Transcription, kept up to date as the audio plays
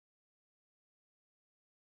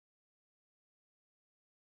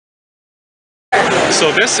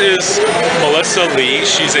So this is Melissa Lee.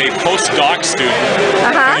 She's a postdoc student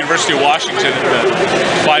at the University of Washington in the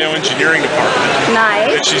bioengineering department.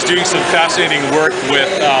 Nice. And she's doing some fascinating work with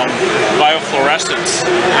biofluorescence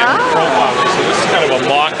and profile. So this is kind of a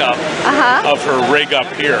mock-up of her rig up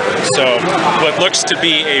here. So what looks to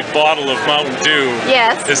be a bottle of Mountain Dew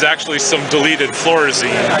is actually some deleted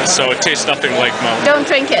fluorescein. So it tastes nothing like Mountain Dew. Don't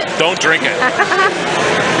drink it. Don't drink it.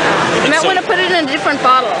 You might want to put it in a different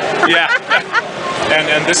bottle. Yeah.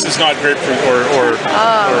 And this is not grapefruit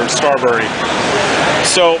or strawberry.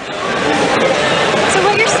 So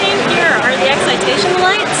what you're seeing here are the excitation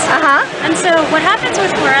lights. And so what happens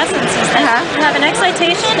with fluorescence is that you have an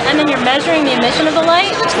excitation and then you're measuring the emission of the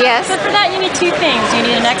light. Yes. So for that you need two things. You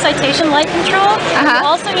need an excitation light control. You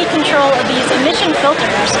also need control of these emission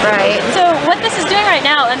filters. Right. So what this is doing right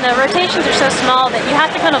now, and the rotations are so small that you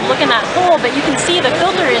have to kind of look in that hole, but you can see the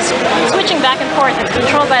filter is switching back and forth. It's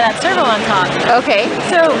controlled by that servo on top. Okay.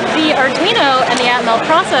 So the Arduino and the Atmel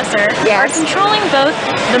processor are controlling both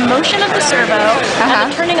the motion of the servo and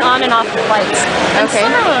the turning on and off the lights. And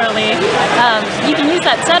similarly, you can use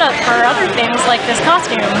that setup for other things like this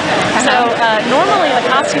costume. So normally the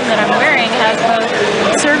costume that I'm wearing has both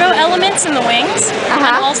servo elements in the wings and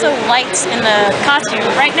also lights in the costume.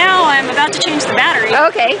 Right now I'm about to change the battery.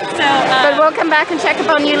 Okay. So, but we'll come back and check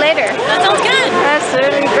up on you later. That sounds good. That's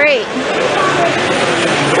really great.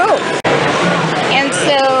 Cool. And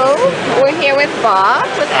so we're here with Bob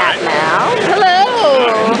with Atmel. Hello.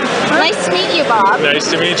 Nice to meet you, Bob. nice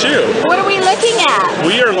to meet you. What are we looking at?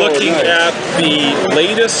 We are looking at the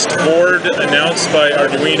latest board announced by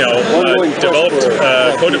Arduino,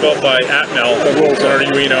 co-developed by Atmel and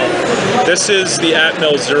Arduino. This is the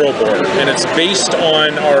Atmel Zero board, and it's based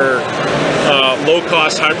on our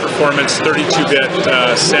low-cost, high-performance 32-bit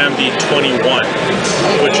SAMD21,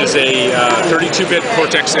 which is a 32-bit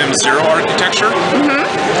Cortex-M0 architecture.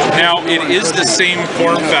 Now, it is the same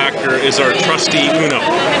form factor as our trusty Uno.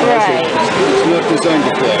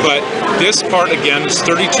 But this part, again, is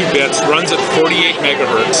 32 bits, runs at 48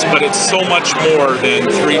 megahertz, but it's so much more than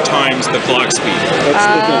 3 times the clock speed.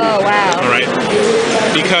 Oh, wow. All right?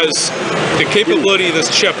 Because the capability of this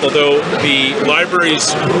chip, although the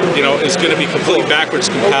libraries, is going to be completely backwards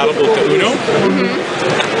compatible to Uno,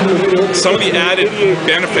 some of the added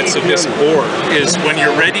benefits of this board is when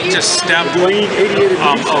you're ready to step,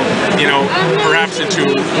 perhaps into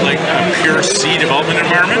like a pure C development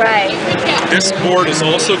environment. Right. This board is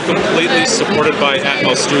also completely supported by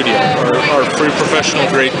Atmel Studio, our free professional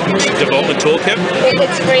grade development toolkit.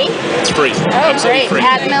 It's free? It's free. Oh, absolutely great. free.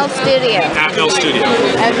 Atmel Studio. Atmel Studio.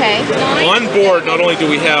 Okay. On board, not only do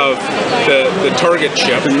we have the target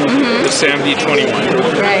chip, the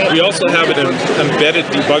SAMD21, right. We also have an embedded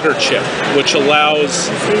debugger chip, which allows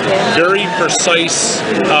very precise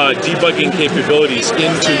debugging capabilities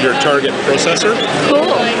into your target processor.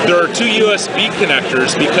 Cool. There are 2 USB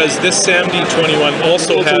connectors because this SAMD21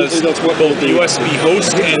 also has both USB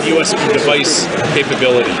host and USB device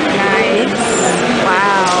capability. Nice.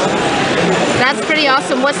 Wow. That's pretty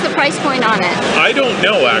awesome. What's the price point on it? I don't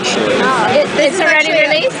know, actually. It's already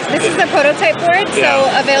released? This is a prototype board, so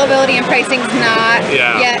availability and pricing's not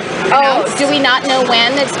yet announced. Do we not know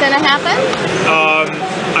when it's going to happen?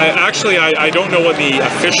 I don't know when the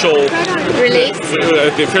official release.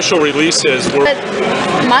 The official release is.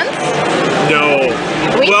 Month? No.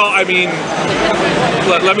 Weeks? Well, I mean,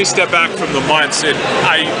 let me step back from the months.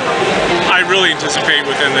 I really anticipate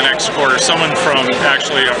within the next quarter, someone from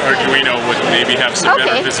actually Arduino would maybe have some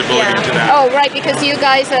better visibility into that. Oh, right, because you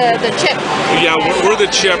guys are the chip. Yeah, we're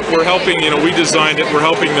the chip. We're helping. We designed it. We're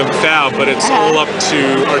helping them fab, but it's all up to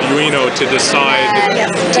Arduino to decide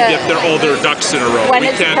to get all their ducks in a row. When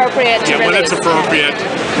it's appropriate. When it's appropriate.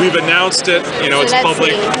 We've announced it. It's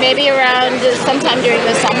public. Maybe around sometime during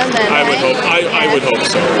the summer. Then I would hope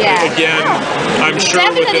so. Yeah. Again, I'm sure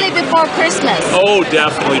definitely before Christmas. Oh,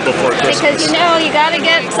 definitely before Christmas. Because you got to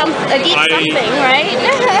get something, right?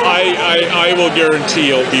 I will guarantee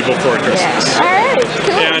it'll be before Christmas. Yeah. All right.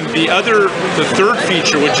 Cool. And the third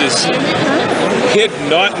feature, which is hidden,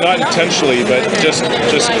 not intentionally, but just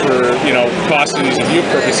for cost and ease of view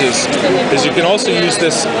purposes, is you can also use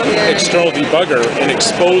this external debugger and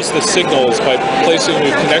expose the signals by placing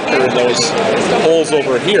a connector in those holes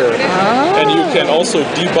over here, and you can also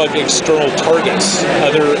also debug external targets,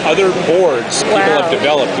 other boards people have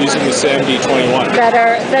developed using the SAMD21.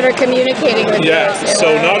 That are communicating with Yeah, yours.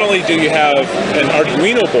 so not only do you have an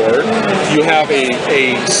Arduino board, you have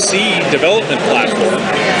a C development platform,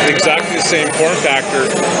 exactly the same form factor,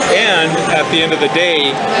 and at the end of the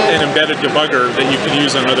day, an embedded debugger that you can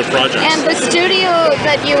use on other projects. And the studio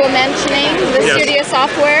that you were mentioning, the studio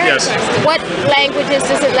software, what languages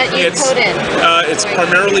does it let you code in? It's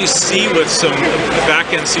primarily C with some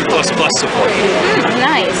back-end C++ support.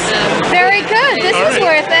 Nice. Very good. This was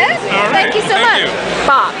worth it. Thank you so much.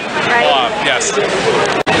 Bob, right? Bob, yes.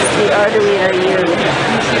 The Arduino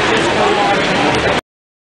Uno.